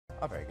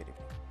A very good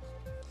evening.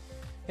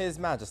 His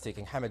Majesty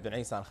King Hamad bin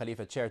Isa Al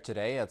Khalifa chaired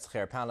today at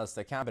Khair Palace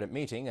the cabinet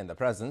meeting in the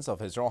presence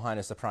of His Royal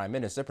Highness the Prime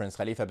Minister Prince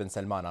Khalifa bin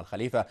Salman Al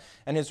Khalifa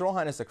and His Royal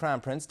Highness the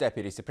Crown Prince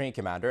Deputy Supreme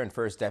Commander and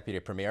First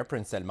Deputy Premier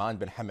Prince Salman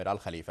bin Hamad Al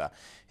Khalifa.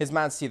 His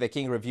Majesty the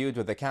King reviewed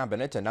with the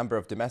cabinet a number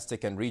of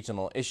domestic and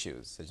regional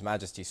issues. His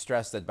Majesty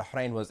stressed that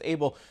Bahrain was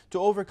able to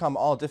overcome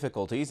all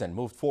difficulties and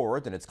move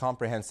forward in its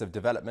comprehensive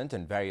development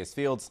in various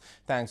fields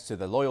thanks to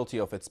the loyalty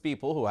of its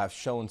people who have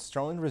shown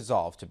strong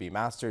resolve to be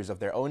masters of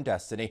their own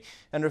destiny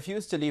and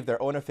refuse to leave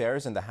their own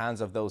affairs in the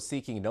hands of those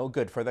seeking no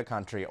good for the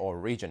country or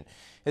region.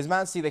 His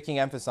Majesty the King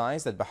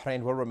emphasized that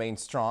Bahrain will remain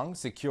strong,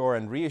 secure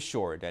and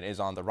reassured and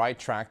is on the right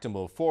track to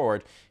move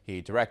forward.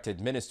 He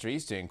directed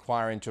ministries to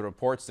inquire into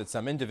reports that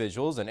some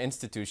individuals and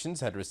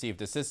institutions had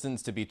received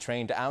assistance to be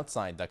trained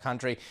outside the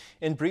country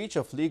in breach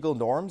of legal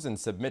norms and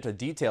submit a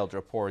detailed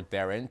report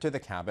therein to the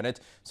cabinet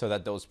so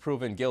that those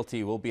proven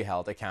guilty will be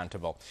held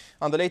accountable.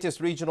 On the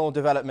latest regional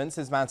developments,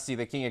 His Majesty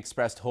the King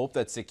expressed hope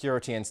that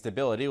security and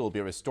stability will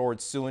be restored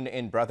soon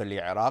in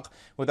brotherly Iraq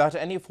without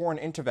any foreign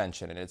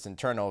intervention in its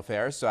internal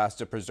affairs so as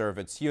to preserve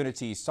its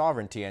unity,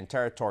 sovereignty and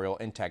territorial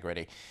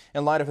integrity.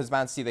 In light of His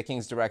Majesty the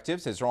King's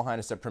directives, His Royal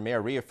Highness the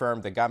Premier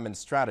reaffirmed the government's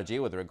strategy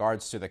with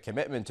regards to the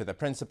commitment to the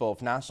principle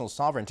of national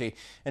sovereignty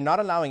and not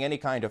allowing any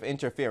kind of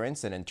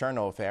interference in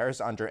internal affairs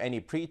under any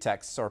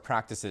pretexts or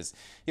practices.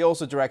 He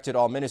also directed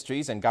all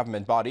ministries and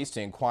government bodies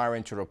to inquire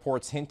into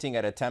reports hinting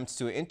at attempts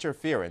to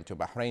interfere into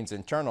Bahrain's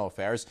internal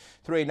affairs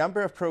through a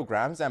number of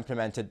programs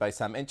implemented by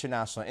some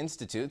international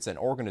institutes and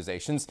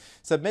organizations,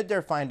 submit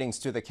their findings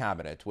to the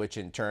cabinet, which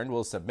in turn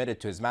will submit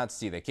it to His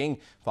Majesty the King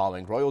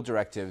following royal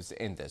directives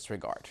in this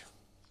regard.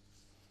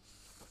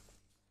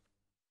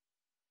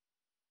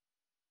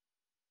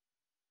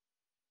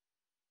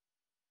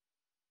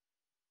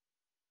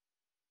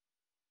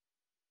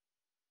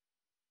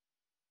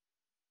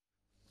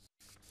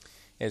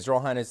 His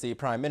Royal Highness the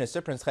Prime Minister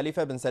Prince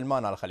Khalifa bin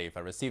Salman Al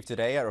Khalifa received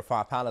today at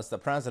Rafah Palace the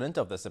President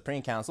of the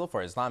Supreme Council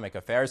for Islamic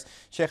Affairs,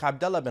 Sheikh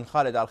Abdullah bin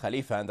Khalid Al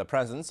Khalifa, in the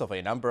presence of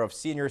a number of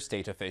senior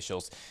state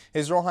officials.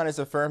 His Royal Highness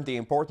affirmed the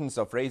importance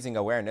of raising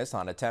awareness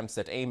on attempts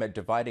that aim at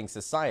dividing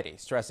society,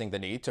 stressing the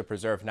need to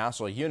preserve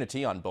national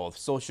unity on both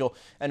social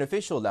and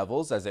official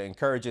levels as it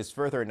encourages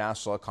further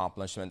national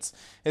accomplishments.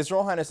 His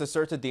Royal Highness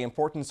asserted the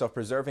importance of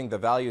preserving the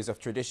values of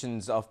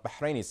traditions of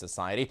Bahraini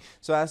society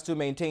so as to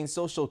maintain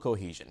social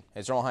cohesion.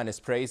 His Royal Highness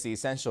praised the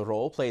essential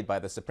role played by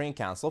the Supreme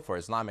Council for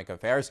Islamic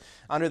Affairs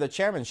under the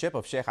chairmanship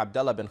of Sheikh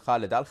Abdullah bin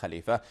Khalid Al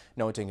Khalifa,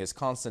 noting his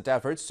constant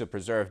efforts to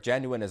preserve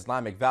genuine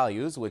Islamic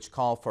values which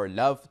call for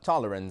love,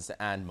 tolerance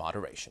and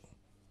moderation.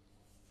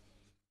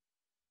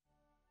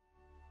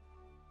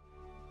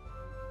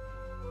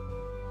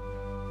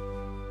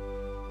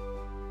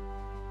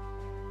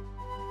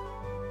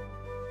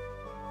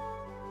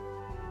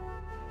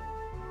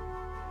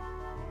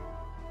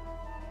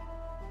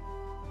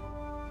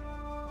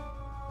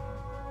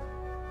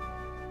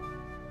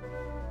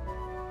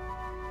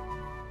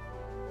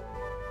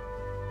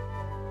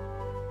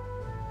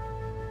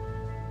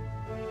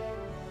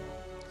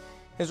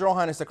 His Royal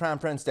Highness the Crown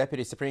Prince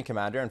Deputy Supreme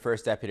Commander and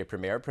First Deputy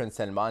Premier Prince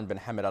Salman bin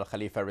Hamad Al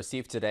Khalifa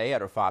received today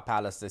at Rafah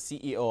Palace the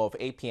CEO of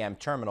APM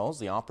Terminals,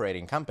 the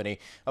operating company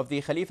of the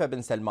Khalifa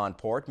bin Salman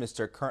Port,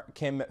 Mr.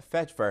 Kim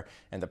Fedfer,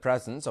 in the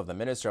presence of the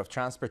Minister of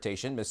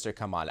Transportation, Mr.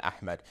 Kamal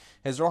Ahmed.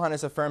 His Royal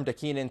Highness affirmed a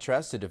keen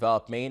interest to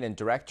develop main and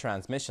direct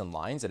transmission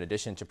lines in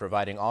addition to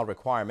providing all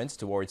requirements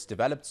towards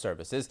developed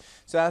services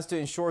so as to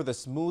ensure the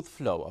smooth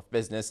flow of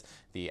business,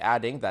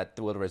 adding that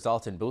will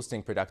result in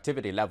boosting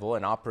productivity level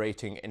and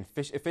operating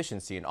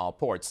efficiency in all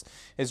ports.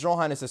 His Royal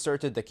Highness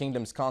asserted the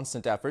kingdom's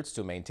constant efforts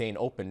to maintain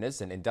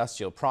openness and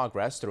industrial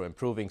progress through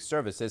improving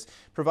services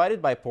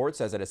provided by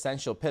ports as an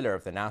essential pillar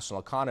of the national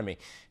economy.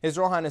 His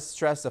Royal Highness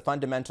stressed the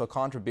fundamental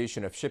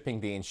contribution of shipping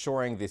the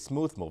ensuring the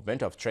smooth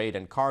movement of trade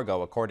and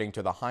cargo according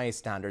to the highest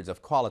standards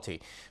of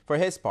quality. For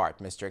his part,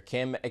 Mr.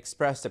 Kim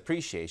expressed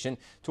appreciation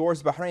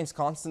towards Bahrain's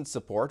constant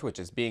support which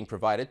is being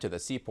provided to the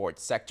seaport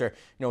sector,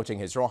 noting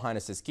His Royal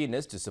Highness's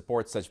keenness to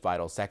support such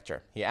vital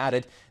sector. He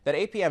added that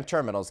APM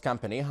Terminals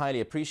Company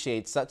highly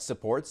appreciates such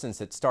support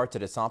since it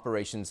started its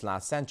operations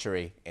last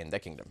century in the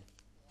kingdom.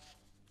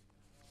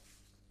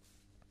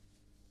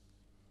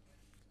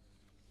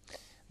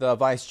 The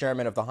Vice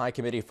Chairman of the High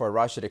Committee for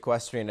Rashid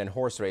Equestrian and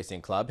Horse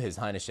Racing Club, His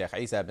Highness Sheikh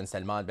Isa bin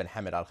Salman bin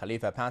Hamad Al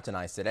Khalifa,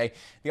 patronized today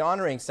the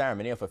honoring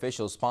ceremony of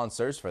official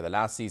sponsors for the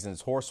last season's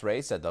horse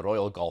race at the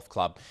Royal Golf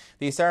Club.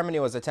 The ceremony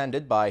was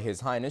attended by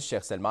His Highness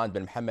Sheikh Salman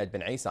bin Mohammed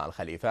bin Isa Al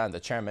Khalifa and the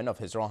Chairman of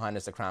His Royal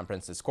Highness the Crown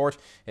Prince's Court,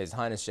 His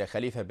Highness Sheikh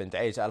Khalifa bin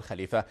Taij Al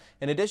Khalifa,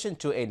 in addition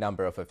to a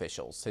number of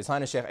officials. His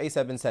Highness Sheikh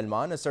Isa bin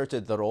Salman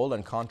asserted the role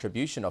and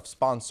contribution of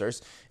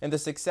sponsors in the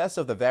success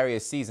of the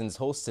various seasons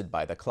hosted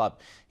by the club.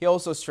 He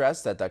also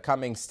stressed that the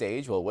coming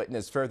stage will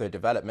witness further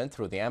development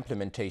through the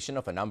implementation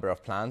of a number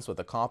of plans with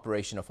the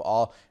cooperation of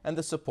all and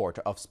the support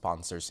of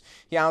sponsors.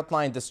 He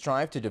outlined the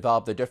strive to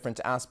develop the different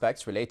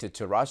aspects related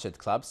to Rashid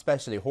Club,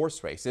 especially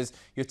horse races,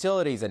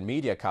 utilities and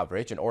media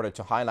coverage in order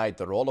to highlight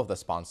the role of the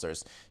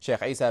sponsors.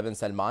 Sheikh Isa bin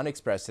Salman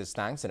expressed his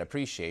thanks and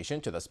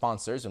appreciation to the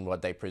sponsors and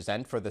what they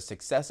present for the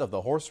success of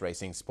the horse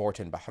racing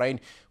sport in Bahrain,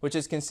 which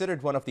is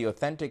considered one of the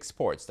authentic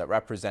sports that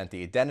represent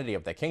the identity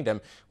of the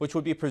kingdom, which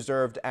would be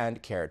preserved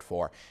and cared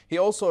for. He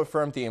also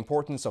affirmed the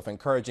importance of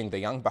encouraging the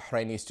young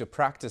Bahrainis to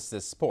practice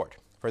this sport.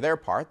 For their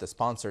part, the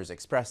sponsors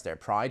expressed their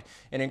pride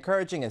in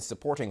encouraging and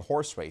supporting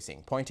horse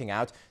racing, pointing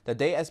out that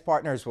they as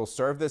partners will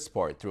serve this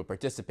sport through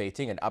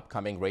participating in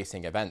upcoming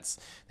racing events.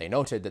 They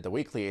noted that the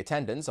weekly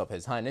attendance of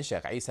His Highness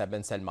Sheikh Isa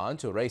bin Salman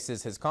to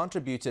races has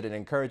contributed in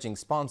encouraging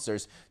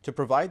sponsors to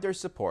provide their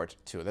support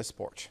to the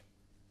sport.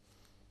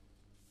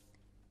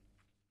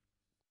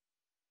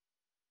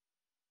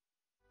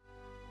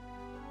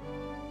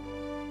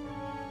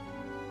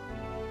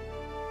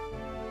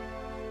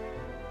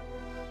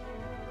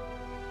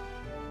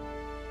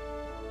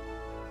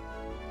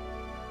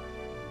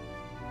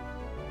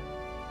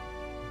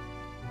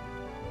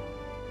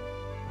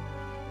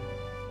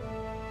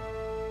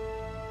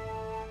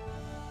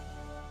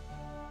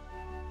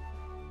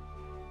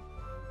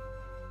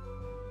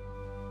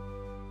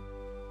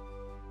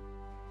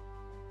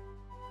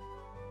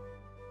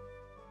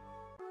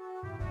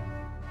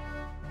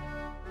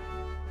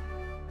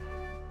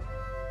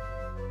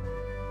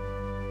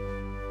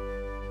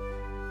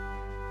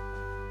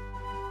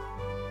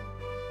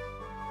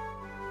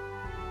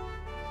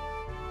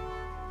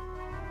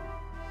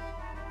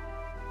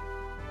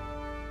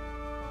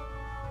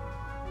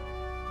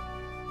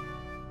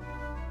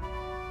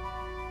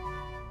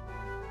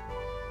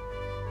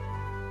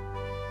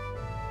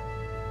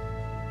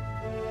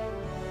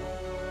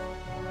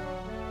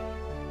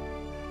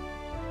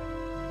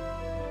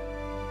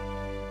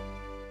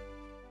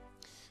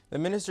 The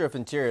Minister of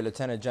Interior,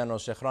 Lieutenant General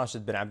Sheikh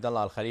Rashid bin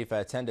Abdullah Al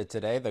Khalifa, attended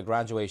today the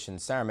graduation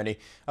ceremony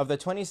of the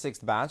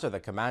 26th batch of the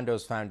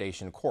Commandos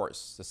Foundation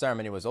course. The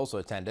ceremony was also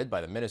attended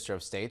by the Minister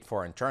of State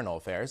for Internal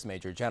Affairs,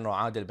 Major General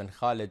Adil bin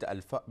Khalid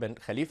bin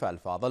Khalifa Al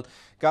Fadl,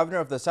 Governor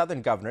of the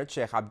Southern Governorate,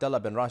 Sheikh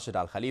Abdullah bin Rashid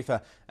Al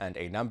Khalifa, and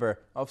a number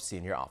of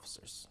senior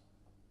officers.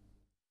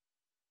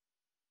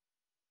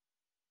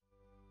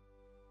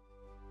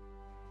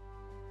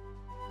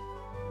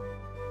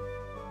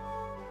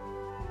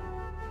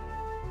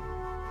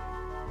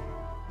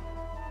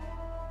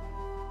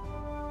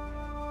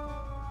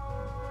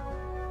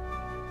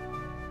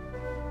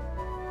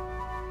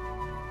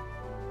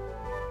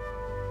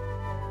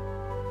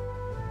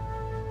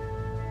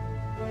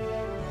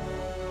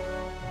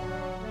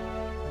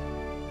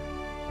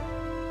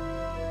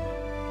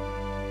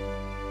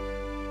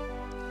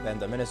 Then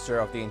the Minister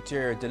of the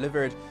Interior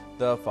delivered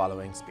the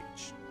following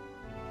speech.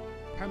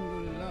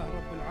 Alhamdulillah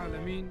Rabbil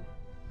Alameen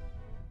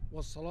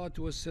والصلاة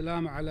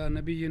والسلام على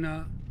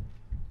نبينا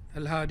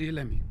الهادي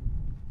الأمين.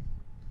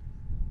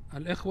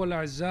 الإخوة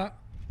الأعزاء،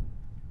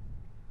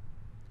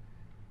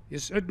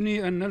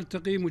 يسعدني أن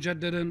نلتقي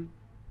مجددا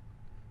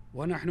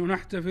ونحن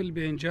نحتفل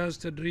بإنجاز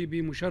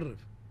تدريبي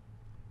مشرف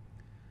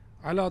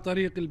على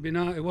طريق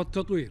البناء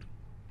والتطوير.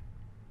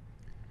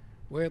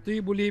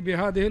 ويطيب لي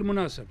بهذه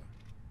المناسبة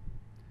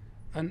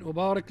أن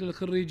أبارك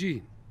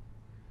للخريجين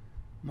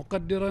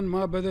مقدرا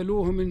ما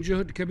بذلوه من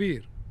جهد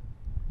كبير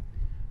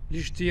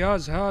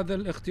لاجتياز هذا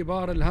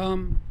الاختبار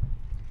الهام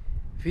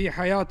في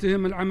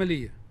حياتهم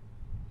العملية،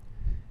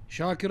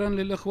 شاكرا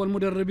للإخوة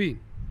المدربين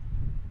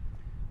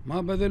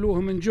ما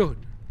بذلوه من جهد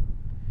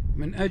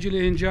من أجل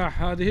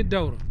إنجاح هذه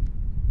الدورة.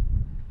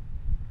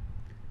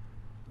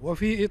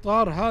 وفي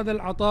إطار هذا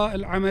العطاء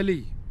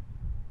العملي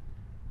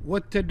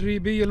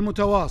والتدريبي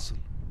المتواصل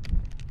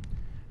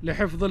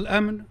لحفظ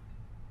الأمن،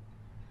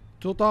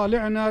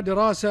 تطالعنا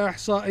دراسة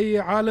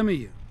إحصائية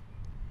عالمية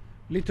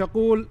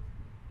لتقول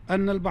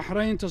أن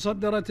البحرين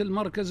تصدرت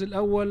المركز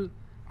الأول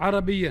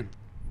عربيا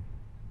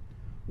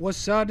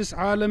والسادس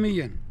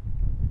عالميا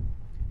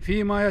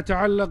فيما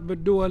يتعلق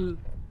بالدول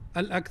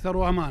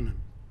الأكثر أمانا.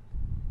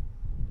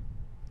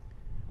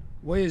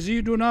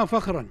 ويزيدنا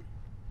فخرا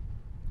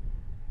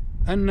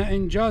أن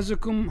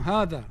إنجازكم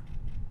هذا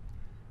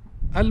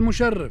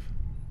المشرف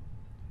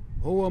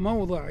هو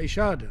موضع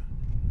إشادة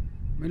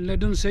من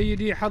لدن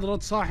سيدي حضرة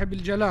صاحب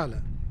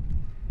الجلالة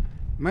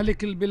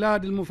ملك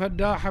البلاد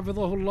المفدى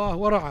حفظه الله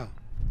ورعاه،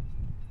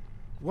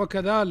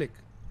 وكذلك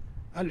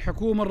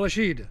الحكومة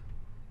الرشيدة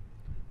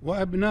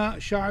وأبناء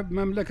شعب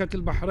مملكة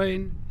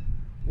البحرين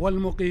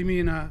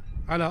والمقيمين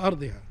على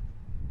أرضها.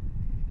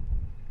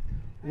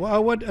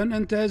 وأود أن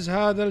أنتهز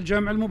هذا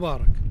الجمع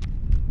المبارك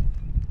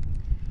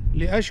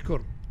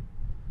لأشكر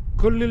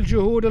كل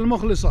الجهود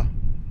المخلصة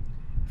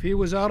في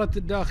وزارة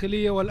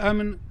الداخلية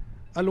والأمن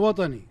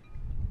الوطني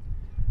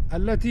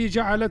التي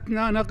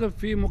جعلتنا نقف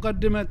في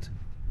مقدمة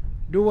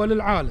دول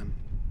العالم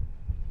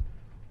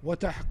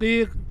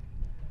وتحقيق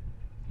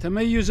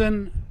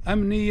تميزا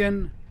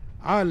أمنيا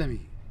عالمي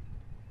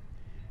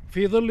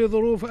في ظل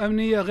ظروف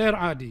أمنية غير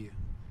عادية.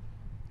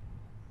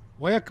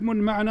 ويكمن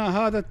معنى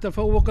هذا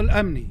التفوق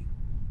الأمني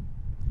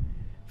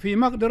في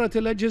مقدرة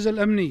الأجهزة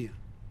الأمنية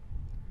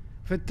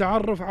في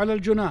التعرف على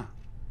الجناة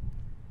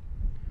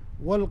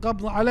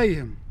والقبض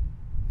عليهم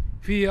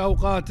في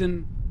أوقات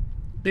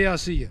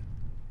قياسية،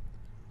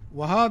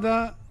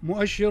 وهذا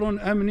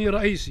مؤشر أمني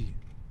رئيسي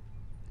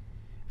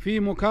في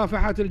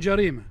مكافحة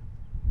الجريمة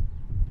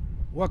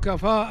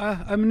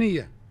وكفاءة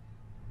أمنية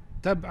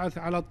تبعث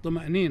على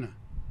الطمأنينة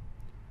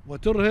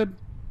وترهب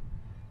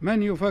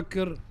من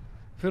يفكر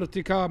في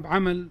ارتكاب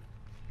عمل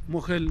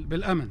مخل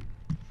بالأمن.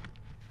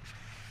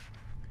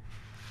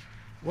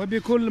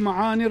 وبكل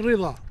معاني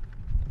الرضا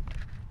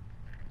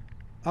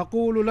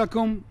أقول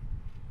لكم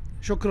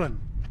شكرا،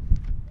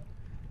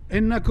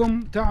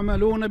 إنكم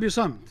تعملون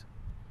بصمت،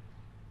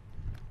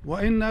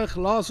 وإن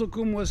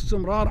إخلاصكم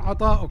واستمرار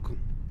عطائكم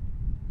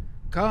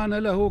كان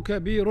له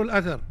كبير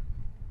الأثر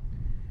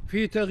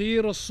في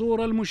تغيير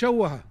الصورة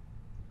المشوهة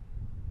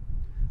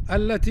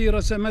التي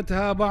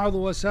رسمتها بعض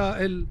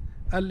وسائل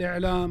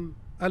الإعلام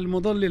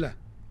المضللة.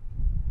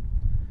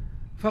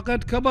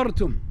 فقد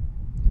كبرتم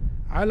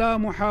على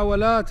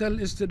محاولات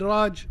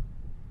الاستدراج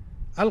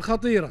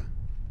الخطيرة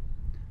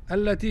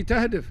التي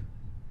تهدف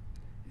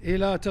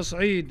إلى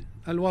تصعيد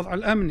الوضع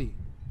الأمني،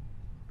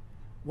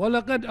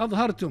 ولقد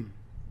أظهرتم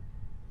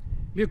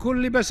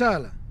بكل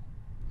بسالة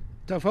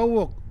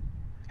تفوق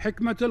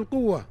حكمة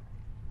القوة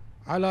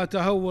على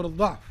تهور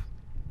الضعف.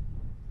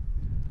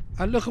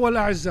 الإخوة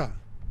الأعزاء،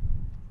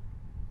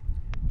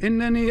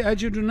 إنني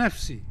أجد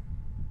نفسي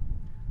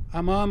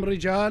أمام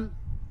رجال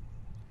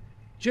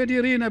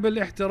جديرين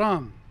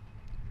بالاحترام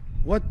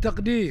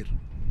والتقدير،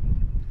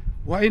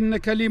 وإن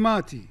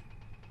كلماتي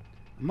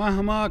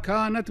مهما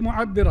كانت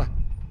معبرة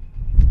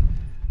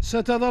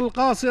ستظل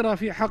قاصرة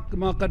في حق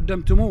ما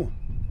قدمتموه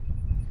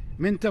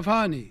من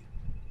تفاني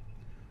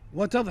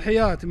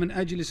وتضحيات من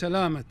أجل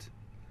سلامة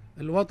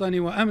الوطن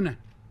وأمنه.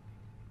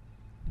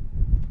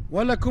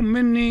 ولكم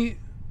مني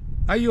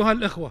أيها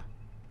الإخوة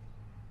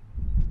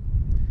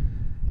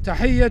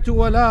تحية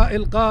ولاء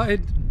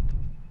القائد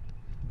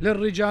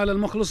للرجال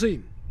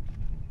المخلصين.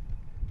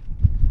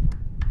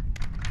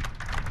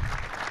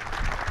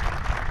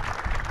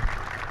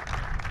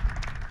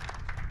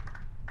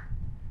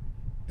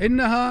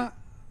 إنها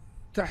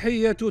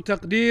تحية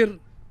تقدير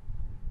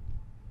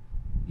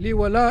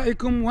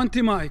لولائكم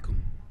وانتمائكم،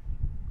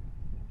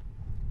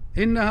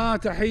 إنها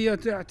تحية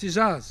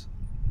اعتزاز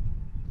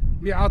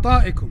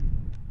بعطائكم،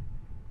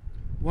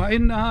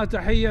 وإنها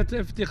تحية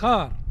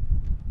افتخار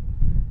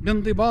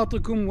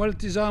بانضباطكم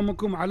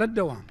والتزامكم على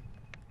الدوام.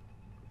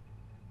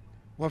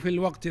 وفي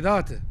الوقت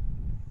ذاته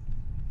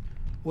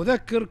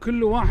أذكر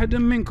كل واحد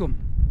منكم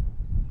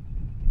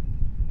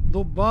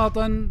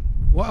ضباطا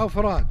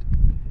وأفراد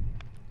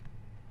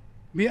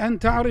بأن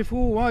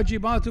تعرفوا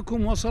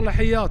واجباتكم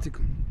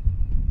وصلاحياتكم،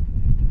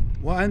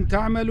 وأن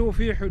تعملوا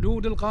في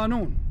حدود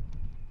القانون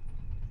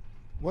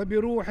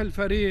وبروح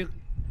الفريق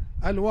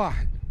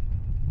الواحد.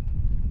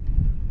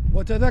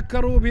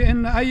 وتذكروا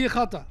بأن أي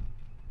خطأ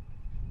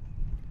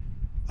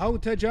أو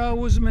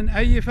تجاوز من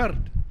أي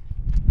فرد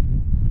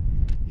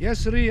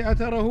يسري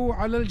أثره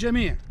على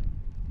الجميع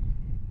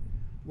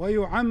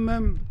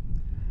ويعمم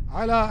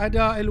على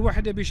أداء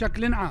الوحدة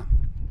بشكل عام.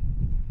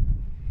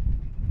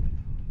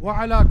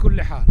 وعلى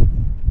كل حال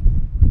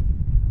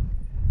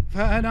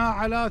فأنا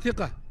على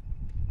ثقة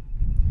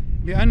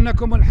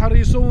بأنكم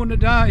الحريصون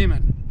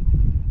دائما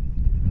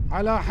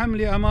على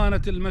حمل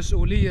أمانة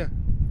المسؤولية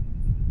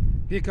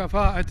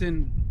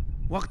بكفاءة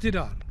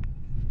واقتدار،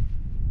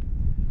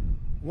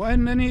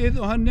 وأنني إذ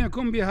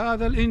أهنئكم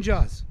بهذا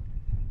الإنجاز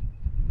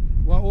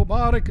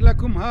وأبارك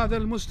لكم هذا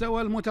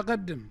المستوى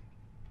المتقدم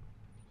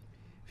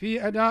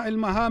في أداء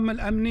المهام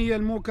الأمنية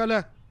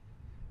الموكلة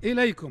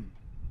إليكم،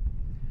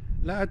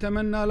 لا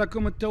أتمنى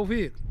لكم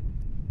التوفيق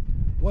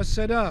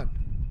والسداد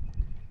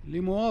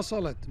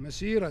لمواصلة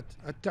مسيرة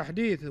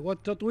التحديث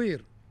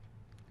والتطوير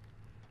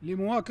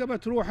لمواكبة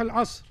روح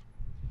العصر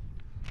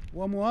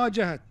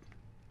ومواجهة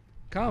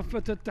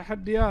كافة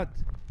التحديات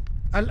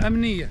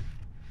الأمنية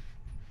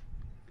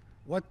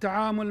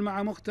والتعامل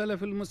مع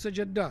مختلف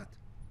المستجدات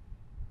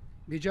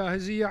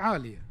بجاهزية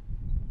عالية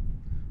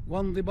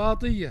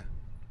وانضباطية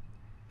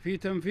في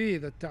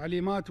تنفيذ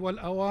التعليمات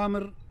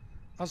والأوامر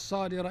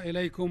الصادرة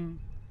إليكم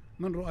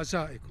من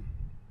رؤسائكم.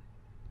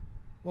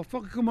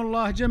 وفقكم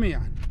الله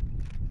جميعا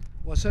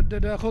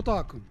وسدد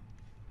خطاكم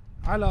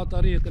على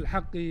طريق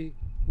الحق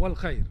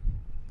والخير،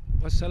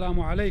 والسلام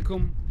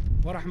عليكم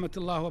ورحمة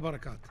الله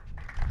وبركاته.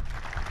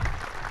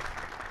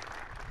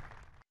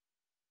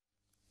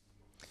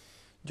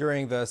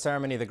 During the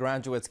ceremony, the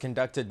graduates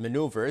conducted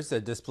maneuvers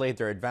that displayed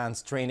their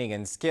advanced training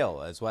and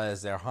skill, as well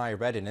as their high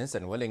readiness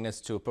and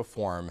willingness to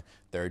perform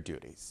their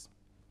duties.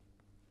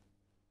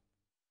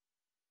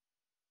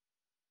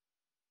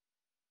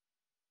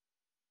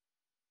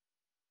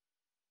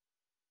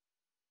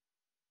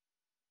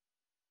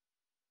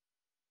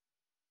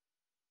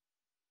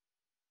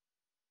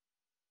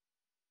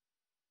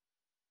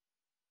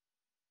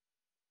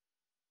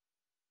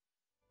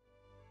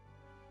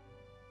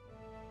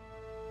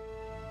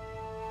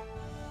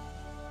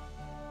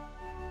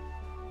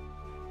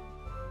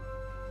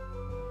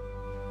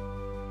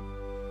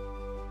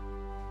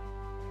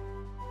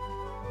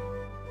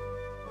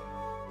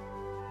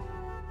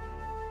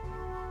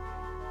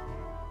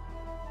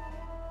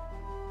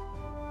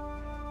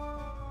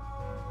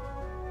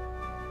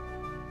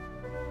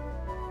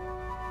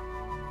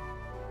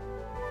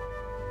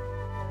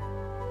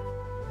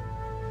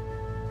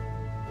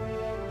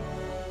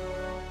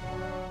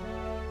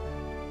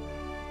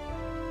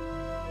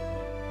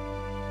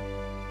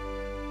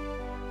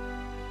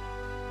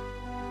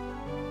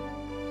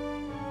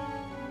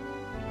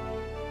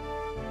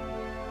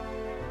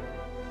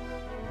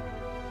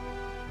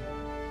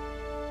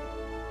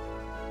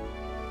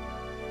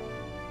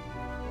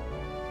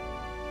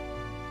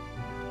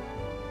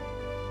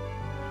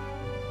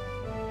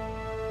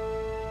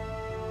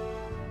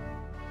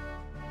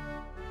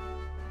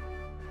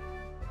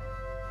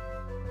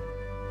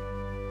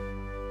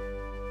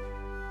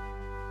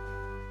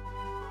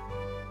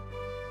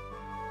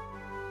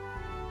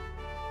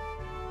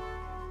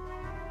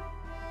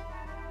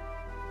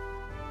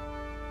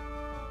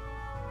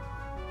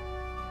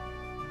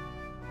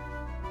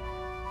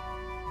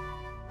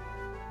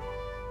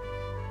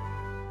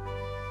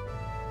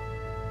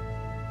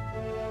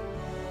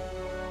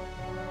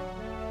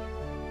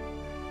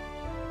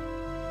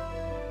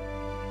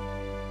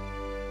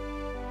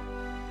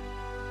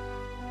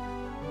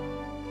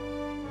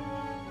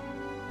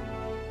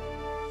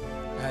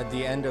 At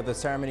the end of the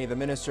ceremony, the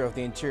Minister of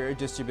the Interior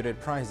distributed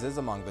prizes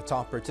among the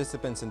top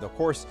participants in the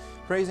course,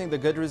 praising the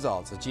good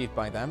results achieved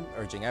by them,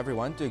 urging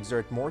everyone to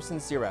exert more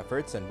sincere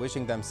efforts and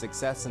wishing them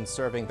success in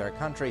serving their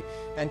country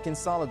and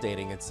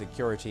consolidating its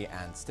security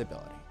and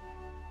stability.